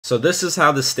So this is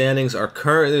how the standings are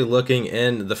currently looking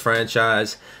in the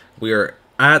franchise. We are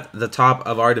at the top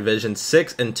of our division,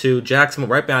 6-2. Jacksonville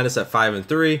right behind us at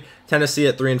 5-3. Tennessee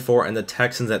at 3-4, and the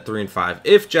Texans at 3-5.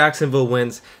 If Jacksonville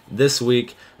wins this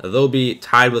week, they'll be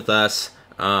tied with us.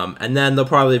 And then they'll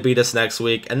probably beat us next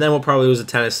week, and then we'll probably lose to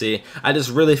Tennessee. I just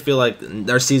really feel like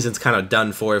our season's kind of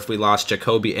done for if we lost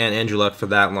Jacoby and Andrew Luck for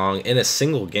that long in a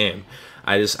single game.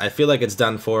 I feel like it's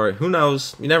done for. Who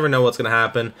knows? You never know what's going to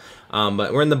happen.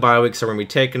 But we're in the bye week, so we're going to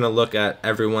be taking a look at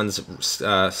everyone's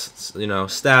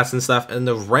stats and stuff. And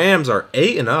the Rams are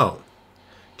 8-0.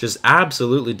 Just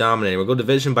absolutely dominating. We'll go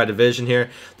division by division here.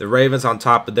 The Ravens on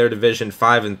top of their division,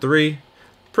 5-3.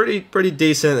 Pretty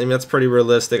decent. I mean, that's pretty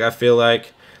realistic, I feel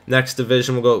like. Next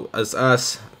division will go as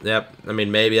us. Yep. I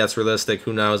mean, maybe that's realistic.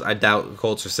 Who knows? I doubt the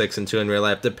Colts are 6-2 in real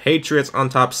life. The Patriots on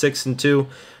top, 6-2.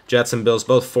 Jets and Bills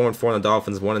both 4-4, and the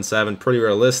Dolphins 1-7. Pretty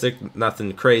realistic.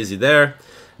 Nothing crazy there.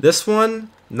 This one,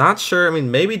 not sure. I mean,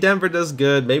 maybe Denver does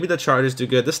good. Maybe the Chargers do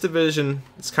good. This division,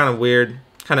 it's kind of weird,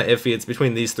 kind of iffy. It's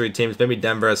between these three teams. Maybe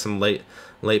Denver has some late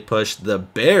push. The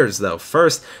Bears, though,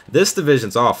 first. This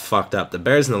division's all fucked up. The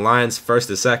Bears and the Lions, first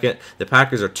to second. The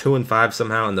Packers are 2-5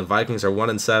 somehow, and the Vikings are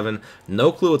 1-7.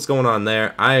 No clue what's going on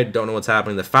there. I don't know what's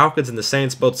happening. The Falcons and the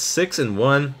Saints, both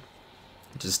 6-1,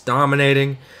 just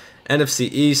dominating. NFC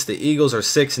East, the Eagles are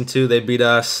 6-2. They beat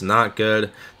us, not good.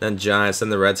 Then Giants, then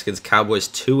the Redskins, Cowboys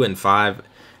 2-5.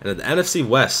 And the NFC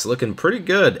West looking pretty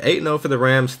good. 8-0 for the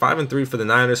Rams, 5-3 for the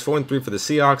Niners, 4-3 for the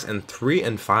Seahawks, and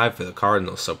 3-5 for the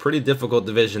Cardinals. So pretty difficult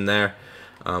division there.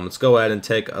 Let's go ahead and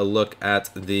take a look at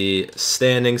the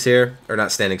standings here, or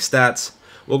not standings, stats.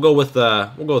 We'll go with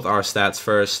our stats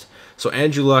first. So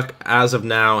Andrew Luck, as of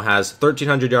now, has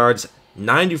 1,300 yards.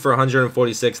 90 for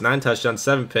 146, 9 touchdowns,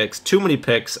 7 picks. Too many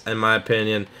picks, in my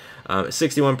opinion.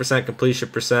 61% completion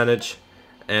percentage,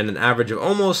 and an average of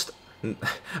almost, I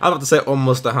don't have to say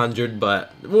almost 100,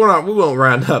 but we won't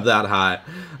round up that high.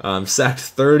 Sacked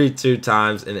 32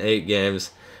 times in 8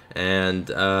 games, and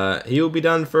he will be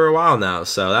done for a while now,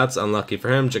 so that's unlucky for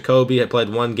him. Jacoby had played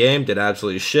 1 game, did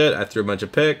absolutely shit. I threw a bunch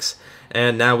of picks,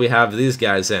 and now we have these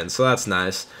guys in, so that's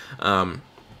nice.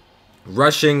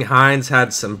 Rushing, Hines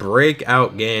had some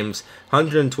breakout games.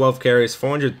 112 carries,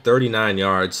 439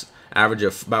 yards, average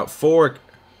of about 4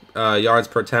 yards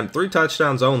per attempt, 3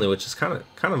 touchdowns only, which is kind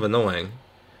of annoying.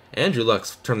 Andrew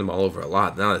Luck's turned them all over a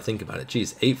lot. Now that I think about it,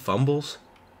 jeez, 8 fumbles.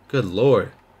 Good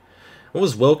lord. What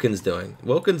was Wilkins doing?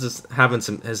 Wilkins is having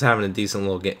a decent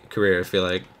little career. I feel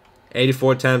like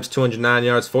 84 attempts, 209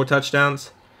 yards, 4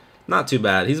 touchdowns. Not too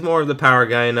bad. He's more of the power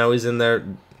guy. You know, he's in there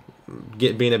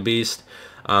being a beast.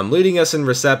 Leading us in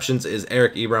receptions is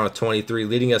Eric Ebron with 23.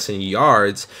 Leading us in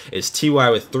yards is T.Y.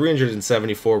 with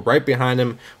 374. Right behind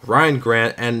him, Ryan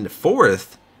Grant. And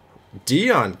 4th,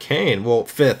 Deion Kane. Well,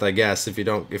 5th, I guess, if you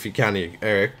count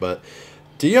Eric. But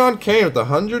Deion Kane with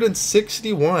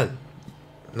 161.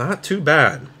 Not too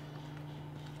bad.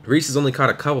 Reese has only caught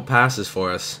a couple passes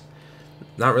for us.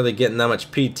 Not really getting that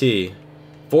much PT.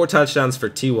 4 touchdowns for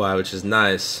T.Y., which is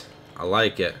nice. I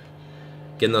like it.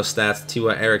 Getting those stats.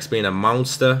 T.Y. Eric's being a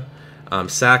monster.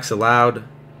 Sacks allowed.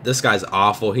 This guy's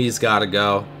awful. He's got to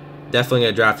go. Definitely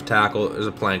going to draft a tackle. There's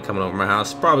a plane coming over my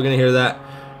house. Probably going to hear that.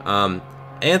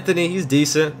 Anthony, he's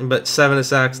decent, but 7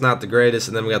 sacks, not the greatest.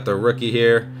 And then we got the rookie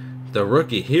here. The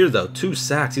rookie here, though, 2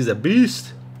 sacks. He's a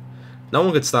beast. No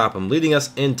one could stop him. Leading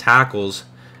us in tackles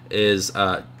is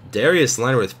Darius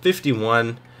Leonard with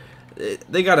 51.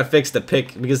 They got to fix the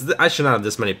pick, because I should not have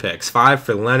this many picks. 5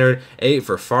 for Leonard, 8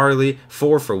 for Farley,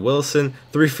 4 for Wilson,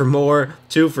 3 for Moore,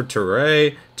 2 for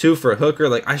Teray, 2 for Hooker.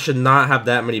 Like, I should not have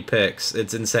that many picks.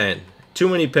 It's insane. Too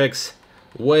many picks.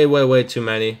 Way too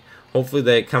many. Hopefully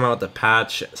they come out with a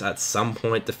patch at some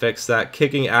point to fix that.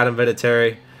 Kicking Adam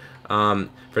Vinatieri.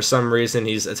 For some reason,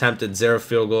 he's attempted 0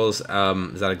 field goals. Is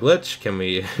that a glitch? Can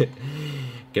we...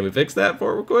 Can we fix that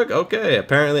for real quick? Okay,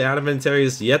 apparently Adam Vinatieri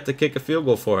is yet to kick a field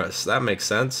goal for us. That makes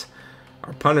sense.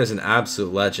 Our punter's an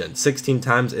absolute legend. 16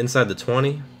 times inside the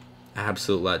 20.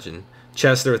 Absolute legend.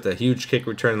 Chester with a huge kick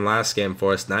return last game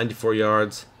for us. 94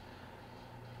 yards.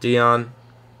 Dion.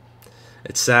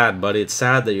 It's sad, buddy. It's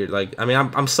sad that you're like... I mean,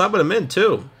 I'm subbing him in,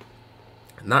 too.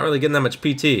 Not really getting that much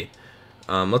PT.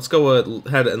 Let's go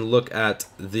ahead and look at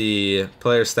the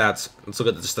player stats. Let's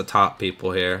look at just the top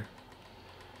people here.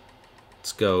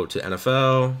 Let's go to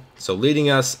NFL. So leading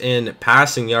us in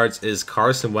passing yards is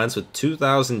Carson Wentz with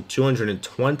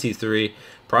 2,223.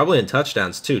 Probably in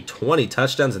touchdowns too. 20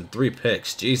 touchdowns and 3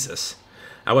 picks. Jesus.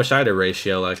 I wish I had a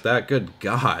ratio like that. Good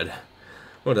God.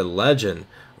 What a legend.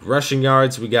 Rushing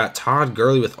yards, we got Todd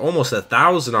Gurley with almost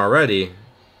 1,000 already.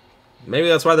 Maybe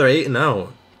that's why they're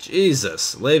 8-0.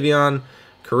 Jesus. Le'Veon,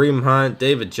 Kareem Hunt,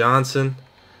 David Johnson.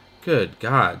 Good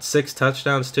God. 6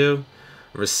 touchdowns, too.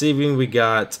 Receiving, we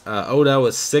got Odell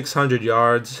with 600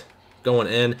 yards going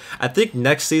in. I think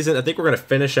next season, I think we're going to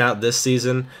finish out this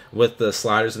season with the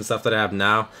sliders and stuff that I have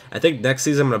now. I think next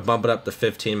season I'm going to bump it up to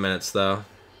 15 minutes, though,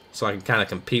 so I can kind of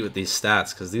compete with these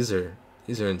stats, because these are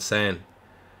insane.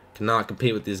 Cannot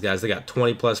compete with these guys. They got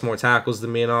 20+ more tackles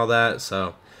than me and all that,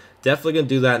 so definitely going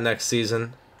to do that next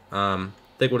season. I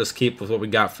think we'll just keep with what we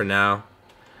got for now.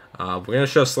 We're going to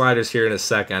show sliders here in a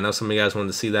second. I know some of you guys wanted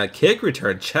to see that. Kick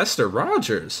return, Chester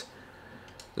Rogers.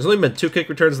 There's only been 2 kick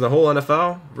returns in the whole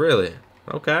NFL? Really?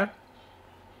 Okay.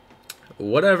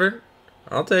 Whatever.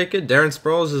 I'll take it. Darren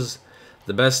Sproles is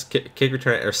the best kick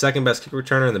returner, or second best kick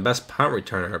returner, and the best punt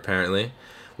returner, apparently.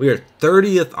 We are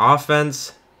 30th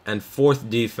offense and 4th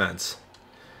defense.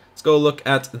 Let's go look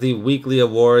at the weekly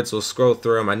awards. We'll scroll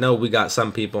through them. I know we got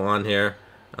some people on here.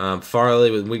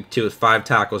 Farley with week 2 with 5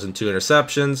 tackles and 2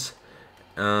 interceptions.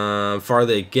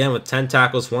 Farley again with 10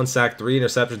 tackles, 1 sack, 3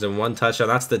 interceptions, and 1 touchdown.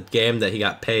 That's the game that he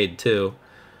got paid too.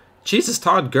 Jesus,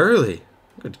 Todd Gurley.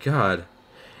 Good God.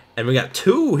 And we got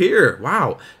 2 here.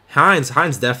 Wow. Hines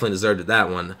definitely deserved that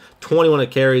one. 21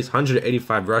 carries,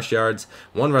 185 rush yards,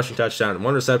 1 rushing touchdown,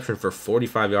 1 reception for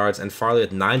 45 yards, and Farley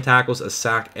with 9 tackles, a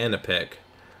sack, and a pick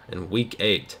in week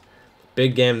 8.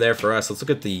 Big game there for us. Let's look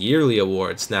at the yearly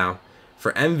awards now.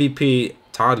 For MVP,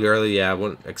 Todd Gurley, yeah,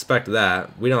 wouldn't expect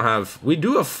that. We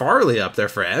do have Farley up there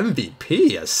for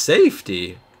MVP, a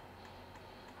safety.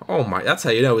 Oh my, that's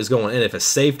how you know he's going in. If a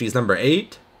safety is number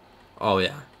 8, oh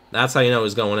yeah, that's how you know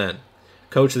he's going in.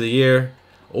 Coach of the year,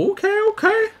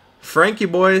 okay. Frankie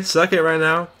boy, second right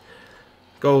now.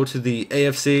 Go to the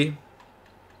AFC.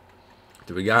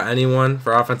 Do we got anyone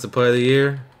for offensive player of the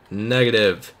year?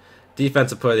 Negative.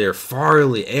 Defensive player of the year,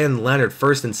 Farley and Leonard,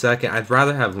 first and second. I'd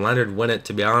rather have Leonard win it,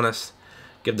 to be honest.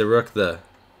 Give the Rook the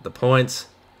points.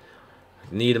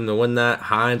 Need him to win that.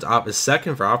 Hines is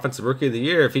second for offensive rookie of the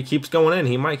year. If he keeps going in,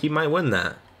 he might win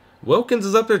that. Wilkins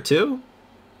is up there too.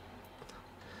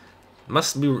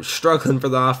 Must be struggling for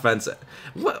the offense.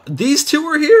 What? These 2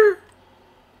 are here?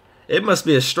 It must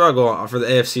be a struggle for the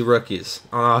AFC rookies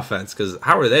on offense, because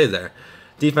how are they there?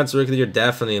 Defensive rookie of the year,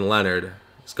 definitely Leonard.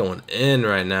 He's going in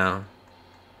right now.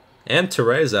 And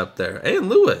Teray's up there. And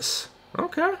Lewis.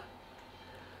 Okay.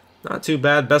 Not too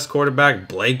bad. Best quarterback,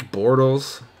 Blake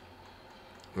Bortles.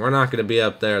 We're not going to be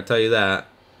up there, I'll tell you that.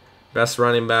 Best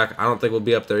running back, I don't think we'll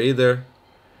be up there either.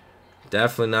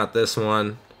 Definitely not this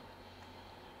one.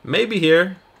 Maybe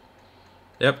here.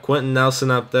 Yep, Quentin Nelson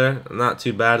up there. Not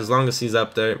too bad, as long as he's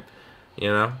up there. You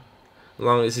know, as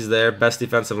long as he's there. Best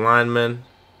defensive lineman.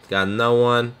 Got no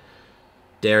one.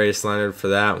 Darius Leonard for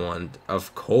that one.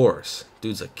 Of course.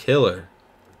 Dude's a killer.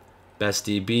 Best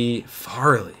DB,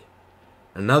 Farley.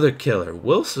 Another killer.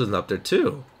 Wilson's up there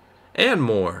too. And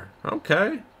more.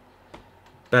 Okay.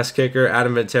 Best kicker,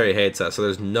 Adam Vinatieri hates that, so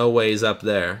there's no way he's up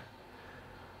there.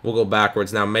 We'll go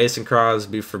backwards now. Mason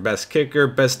Crosby for best kicker.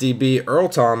 Best DB, Earl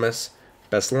Thomas.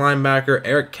 Best linebacker,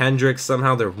 Eric Kendricks.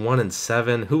 Somehow they're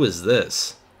 1-7. Who is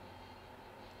this?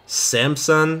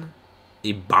 Samson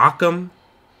Ibakam.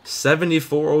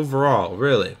 74 overall.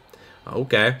 Really?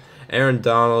 Okay. Aaron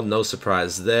Donald, no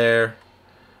surprise there.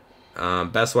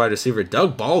 Best wide receiver,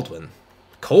 Doug Baldwin.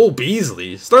 Cole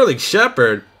Beasley. Sterling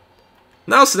Shepard.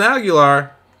 Nelson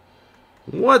Aguilar.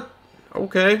 What?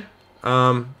 Okay.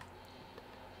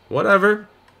 Whatever.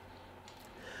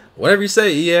 Whatever you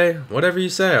say, EA. Whatever you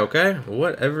say, okay?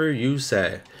 Whatever you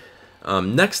say.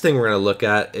 Next thing we're going to look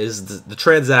at is the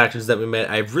transactions that we made.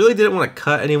 I really didn't want to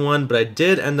cut anyone, but I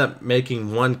did end up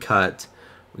making 1 cut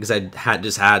because I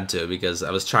just had to, because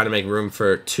I was trying to make room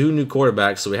for 2 new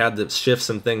quarterbacks, so we had to shift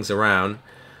some things around.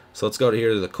 So let's go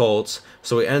here to the Colts.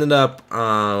 So we ended up,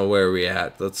 where are we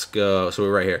at? Let's go. So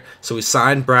we're right here. So we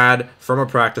signed Brad from a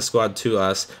practice squad to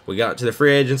us. We got to the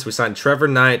free agents. We signed Trevor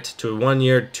Knight to a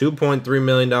 1-year, $2.3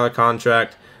 million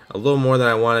contract. A little more than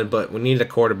I wanted, but we needed a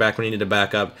quarterback. We needed a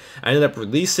backup. I ended up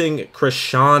releasing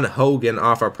Krishawn Hogan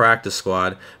off our practice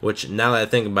squad, which, now that I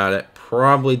think about it,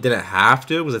 probably didn't have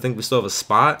to, because I think we still have a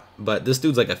spot. But this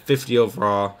dude's like a 50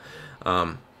 overall.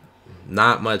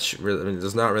 Not much, I mean,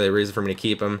 there's not really a reason for me to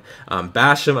keep him.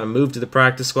 Basham, I moved to the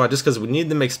practice squad just because we needed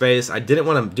to make space. I didn't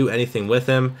want to do anything with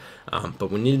him, but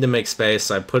we needed to make space,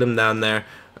 so I put him down there.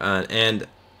 And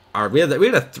we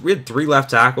had 3 left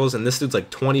tackles, and this dude's like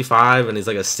 25, and he's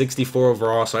like a 64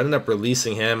 overall, so I ended up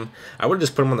releasing him. I would have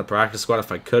just put him on the practice squad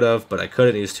if I could have, but I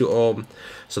couldn't. He was too old.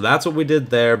 So that's what we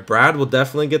did there. Brad will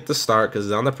definitely get the start because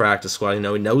he's on the practice squad. You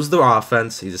know, he knows the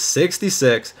offense. He's a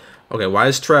 66. Okay, why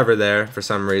is Trevor there for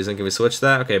some reason? Can we switch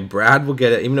that? Okay, Brad will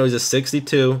get it, even though he's a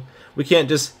 62. We can't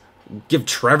just give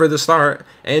Trevor the start.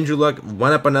 Andrew Luck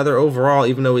went up another overall,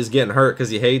 even though he's getting hurt because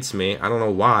he hates me. I don't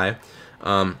know why.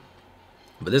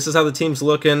 But this is how the team's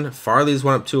looking. Farley's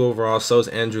went up 2 overall. So is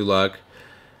Andrew Luck.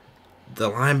 The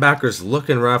linebackers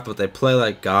looking rough, but they play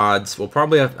like gods. We'll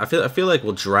probably have, I feel like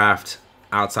we'll draft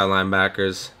outside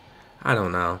linebackers. I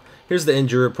don't know. Here's the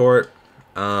injury report.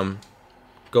 Go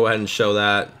ahead and show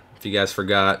that if you guys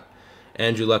forgot.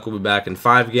 Andrew Luck will be back in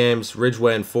 5 games.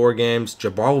 Ridgeway in 4 games.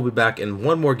 Jabbar will be back in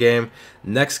 1 more game.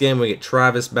 Next game we get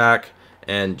Travis back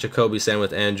and Jacoby, same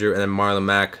with Andrew, and then Marlon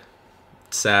Mack.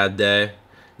 Sad day.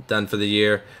 Done for the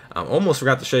year. Almost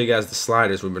forgot to show you guys the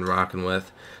sliders we've been rocking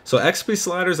with. So XP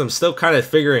sliders, I'm still kind of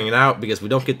figuring it out because we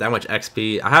don't get that much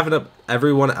XP. I have it up,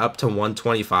 everyone up to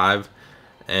 125,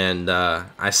 and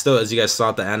I still, as you guys saw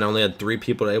at the end, I only had 3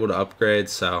 people able to upgrade.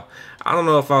 So I don't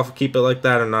know if I'll keep it like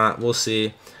that or not. We'll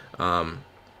see.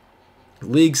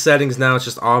 League settings now, it's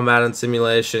just all Madden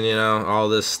simulation, you know, all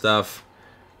this stuff.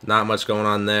 Not much going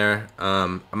on there.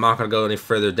 I'm not going to go any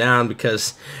further down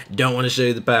because I don't want to show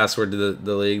you the password to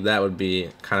the league. That would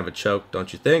be kind of a choke,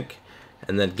 don't you think?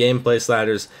 And then gameplay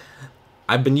sliders.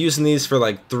 I've been using these for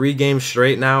like 3 games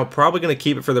straight now. Probably going to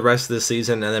keep it for the rest of the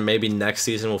season, and then maybe next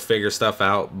season we'll figure stuff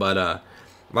out. But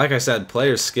like I said,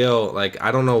 player skill, like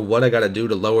I don't know what I got to do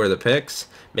to lower the picks.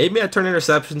 Maybe I turn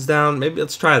interceptions down. Maybe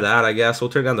let's try that, I guess. We'll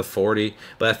turn it down to 40.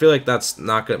 But I feel like that's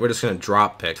not good. We're just going to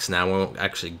drop picks now. We won't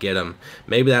actually get them.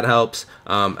 Maybe that helps.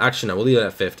 Actually, no. We'll leave it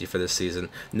at 50 for this season.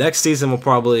 Next season, we'll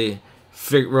probably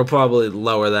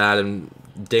lower that and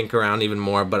dink around even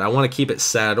more. But I want to keep it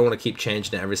set. I don't want to keep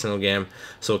changing it every single game.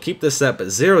 So we'll keep this set. But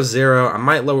 0-0. I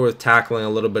might lower with tackling a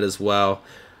little bit as well.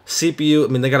 CPU, I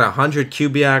mean, they got 100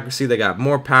 QB accuracy, they got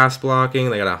more pass blocking,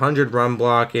 they got 100 run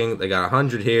blocking, they got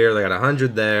 100 here, they got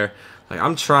 100 there. Like,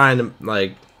 I'm trying to,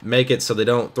 like, make it so they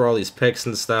don't throw all these picks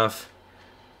and stuff,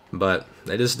 but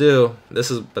they just do. This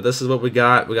is what we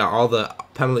got. We got all the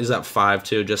penalties at 5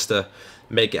 too, just to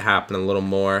make it happen a little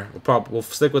more. We'll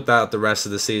stick with that the rest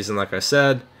of the season, like I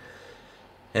said.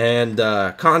 And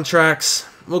contracts,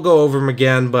 we'll go over them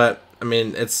again, but I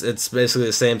mean, it's basically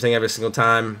the same thing every single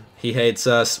time. He hates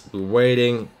us. We're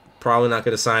waiting. Probably not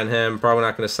going to sign him. Probably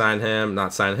not going to sign him.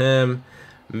 Not sign him.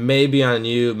 Maybe on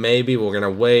you. Maybe we're going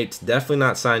to wait. Definitely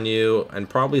not sign you. And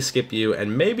probably skip you.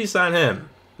 And maybe sign him.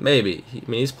 Maybe. I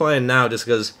mean, he's playing now just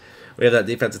because we have that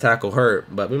defensive tackle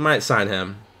hurt. But we might sign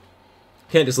him.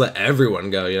 Can't just let everyone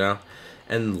go, you know.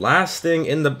 And last thing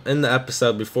in the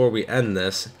episode before we end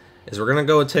this is we're going to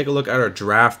go and take a look at our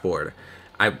draft board.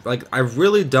 I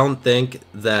really don't think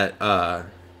that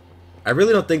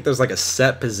there's like a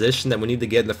set position that we need to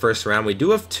get in the first round. We do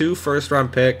have 2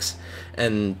 first-round picks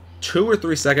and 2 or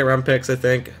 3 second-round picks, I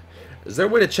think. Is there a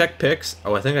way to check picks?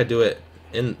 Oh, I think I do it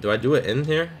in. Do I do it in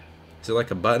here? Is it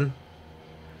like a button?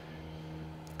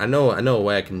 I know a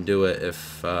way I can do it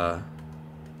if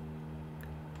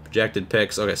projected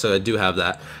picks. Okay, so I do have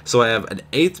that. So I have an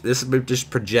 8th. This is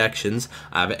just projections.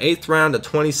 I have an 8th round, a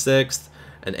 26th.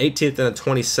 An 18th and a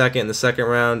 22nd in the second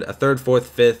round, a 3rd, 4th,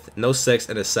 5th, no 6th,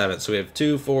 and a 7th. So we have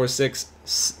 2, 4,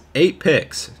 6, 8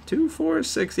 picks. 2, 4,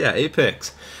 6, yeah, 8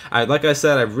 picks. Like I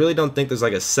said, I really don't think there's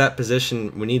like a set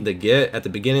position we need to get at the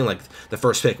beginning. Like the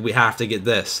first pick, we have to get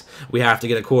this. We have to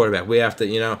get a quarterback. We have to,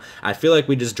 you know. I feel like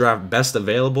we just draft best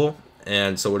available.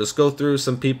 And so we'll just go through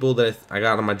some people that I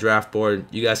got on my draft board.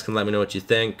 You guys can let me know what you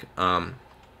think.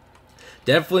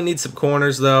 Definitely need some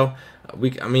corners though.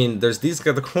 I mean, there's these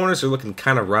guys. The corners are looking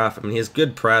kind of rough. I mean, he has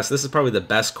good press. This is probably the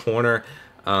best corner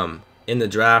in the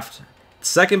draft.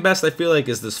 Second best, I feel like,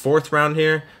 is this 4th round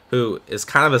here, who is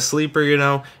kind of a sleeper, you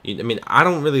know. I mean, I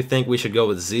don't really think we should go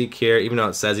with Zeke here, even though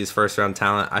it says he's first-round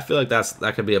talent. I feel like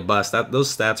that could be a bust.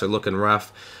 Those stats are looking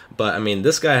rough. But, I mean,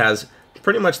 this guy has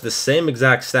pretty much the same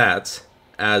exact stats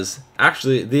as,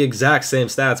 actually, the exact same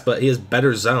stats, but he has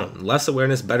better zone, less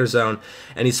awareness, better zone,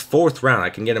 and he's 4th round.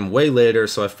 I can get him way later,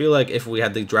 so I feel like if we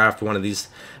had to draft one of these,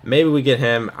 maybe we get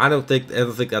him. I don't think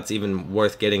that's even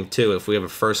worth getting too. If we have a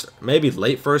first, maybe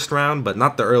late first round, but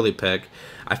not the early pick.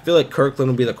 I feel like Kirkland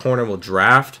will be the corner we'll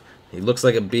draft. He looks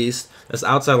like a beast. This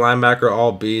outside linebacker,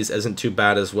 all Bs, isn't too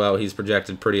bad as well. He's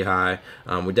projected pretty high.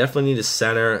 We definitely need a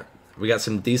center. We got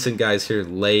some decent guys here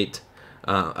late.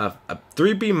 A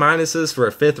 3B minuses for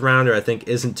a 5th rounder, I think,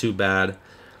 isn't too bad.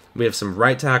 We have some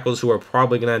right tackles who are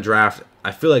probably going to draft.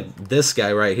 I feel like this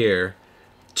guy right here,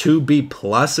 2 B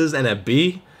pluses and a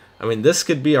B. I mean, this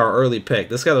could be our early pick.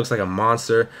 This guy looks like a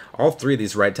monster. All 3 of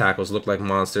these right tackles look like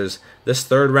monsters. This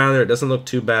 3rd rounder, it doesn't look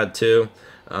too bad too.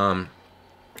 A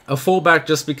fullback,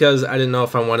 just because I didn't know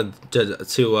if I wanted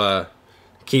to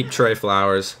keep Trey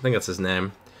Flowers. I think that's his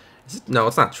name. No,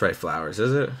 it's not Trey Flowers,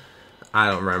 is it? I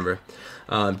don't remember.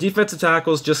 Defensive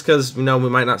tackles, just because, you know, we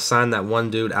might not sign that one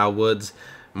dude, Al Woods.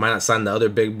 Might not sign the other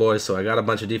big boys, so I got a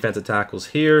bunch of defensive tackles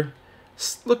here.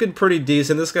 It's looking pretty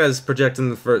decent. This guy's projected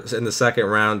in the second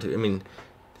round. I mean,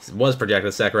 he was projected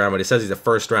the second round, but he says he's a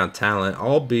first-round talent.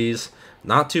 All Bs.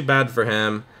 Not too bad for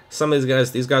him. Some of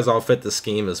these guys all fit the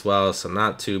scheme as well, so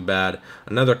not too bad.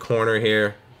 Another corner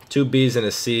here. 2 Bs and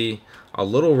a C. A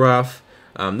little rough.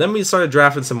 Then we started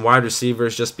drafting some wide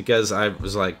receivers just because I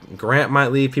was like, Grant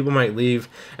might leave, people might leave,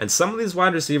 and some of these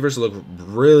wide receivers look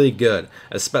really good.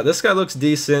 This guy looks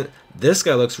decent. This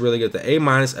guy looks really good. The A-,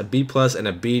 a B+, and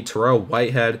a B. Terrell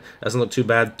Whitehead doesn't look too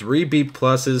bad. 3 B+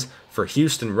 for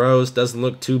Houston Rose doesn't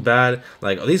look too bad.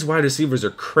 Like, these wide receivers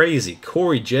are crazy.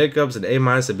 Corey Jacobs, an A-,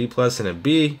 a B+, and a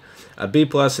B. A B+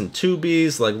 and 2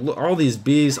 Bs. Like, all these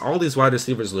Bs, all these wide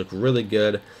receivers look really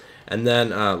good. And then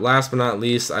last but not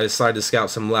least, I decided to scout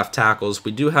some left tackles.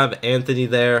 We do have Anthony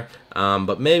there,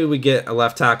 but maybe we get a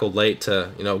left tackle late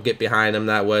to, you know, get behind him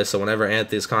that way. So whenever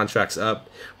Anthony's contract's up,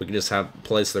 we can just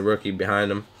place the rookie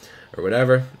behind him or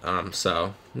whatever.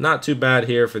 So not too bad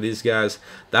here for these guys.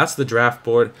 That's the draft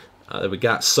board that we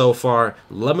got so far.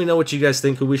 Let me know what you guys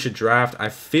think who we should draft. I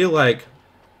feel like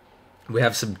we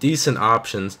have some decent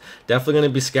options. Definitely going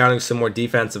to be scouting some more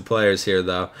defensive players here,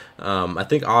 though. I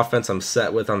think offense I'm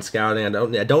set with on scouting.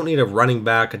 I don't need a running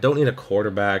back. I don't need a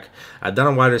quarterback. I've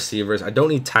done wide receivers. I don't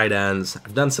need tight ends.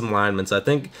 I've done some linemen. So I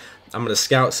think I'm going to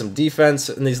scout some defense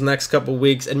in these next couple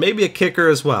weeks, and maybe a kicker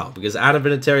as well, because Adam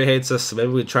Vinatieri hates us. So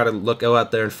maybe we try to go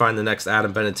out there and find the next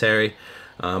Adam Vinatieri.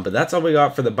 But that's all we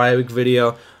got for the bye week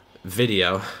video.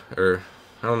 Or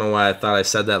I don't know why I thought I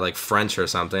said that like French or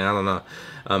something. I don't know.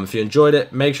 If you enjoyed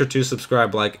it, make sure to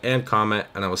subscribe, like, and comment,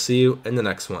 and I will see you in the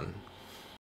next one.